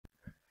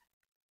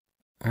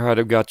Alright,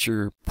 I've got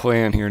your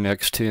plan here,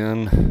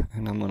 Next10,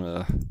 and I'm going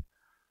to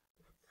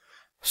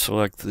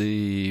select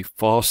the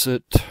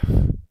faucet.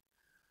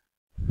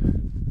 I'm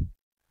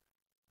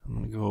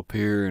going to go up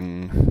here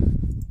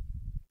and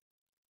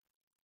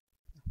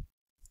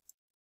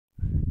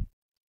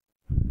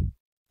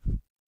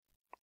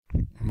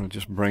I'm going to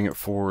just bring it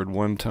forward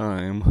one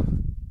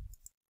time.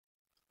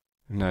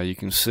 And now you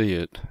can see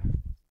it.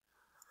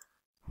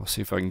 I'll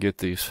see if I can get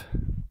these.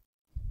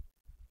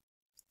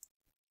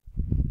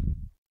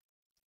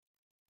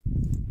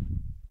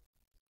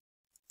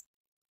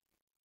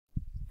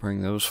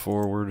 Bring those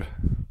forward.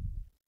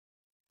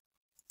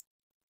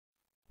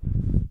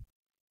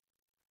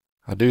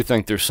 I do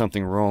think there's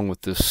something wrong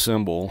with this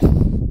symbol.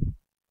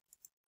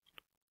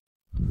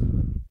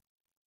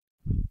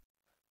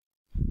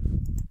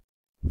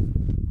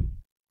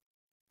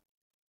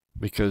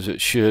 Because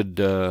it should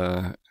be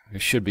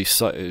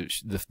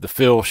the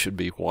fill should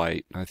be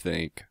white, I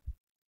think.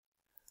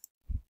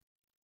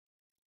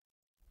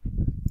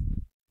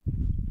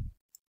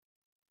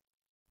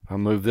 I'll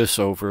move this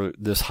over.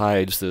 This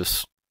hides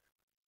this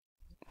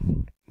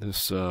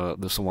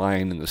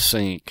line in the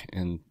sink,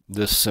 and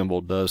this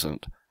symbol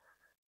doesn't.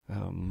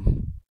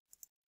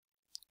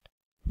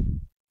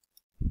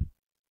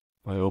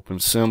 By open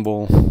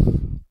symbol,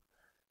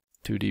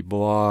 2D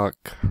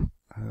block.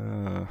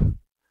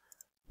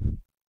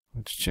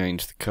 Let's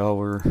change the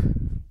color.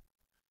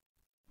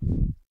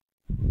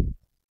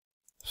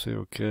 Say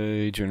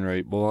OK.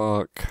 Generate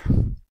block.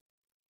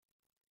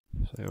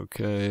 Say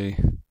OK.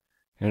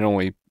 And it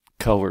only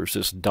colors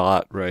this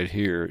dot right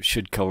here. It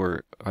should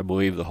color, I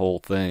believe, the whole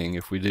thing.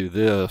 If we do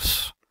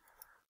this,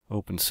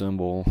 open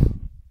symbol,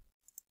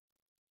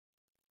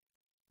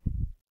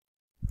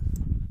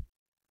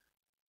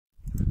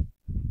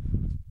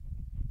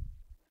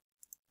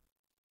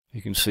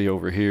 you can see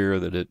over here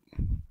that it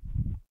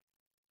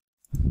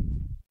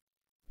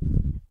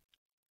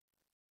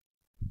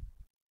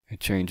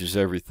changes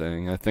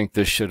everything. I think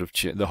this should have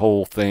the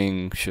whole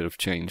thing should have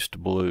changed to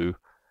blue.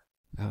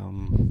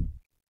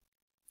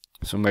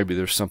 So maybe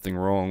there's something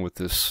wrong with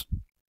this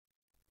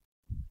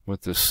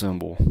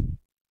symbol.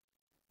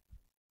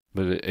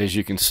 But as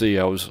you can see,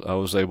 I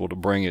was able to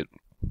bring it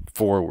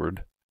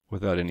forward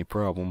without any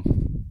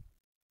problem.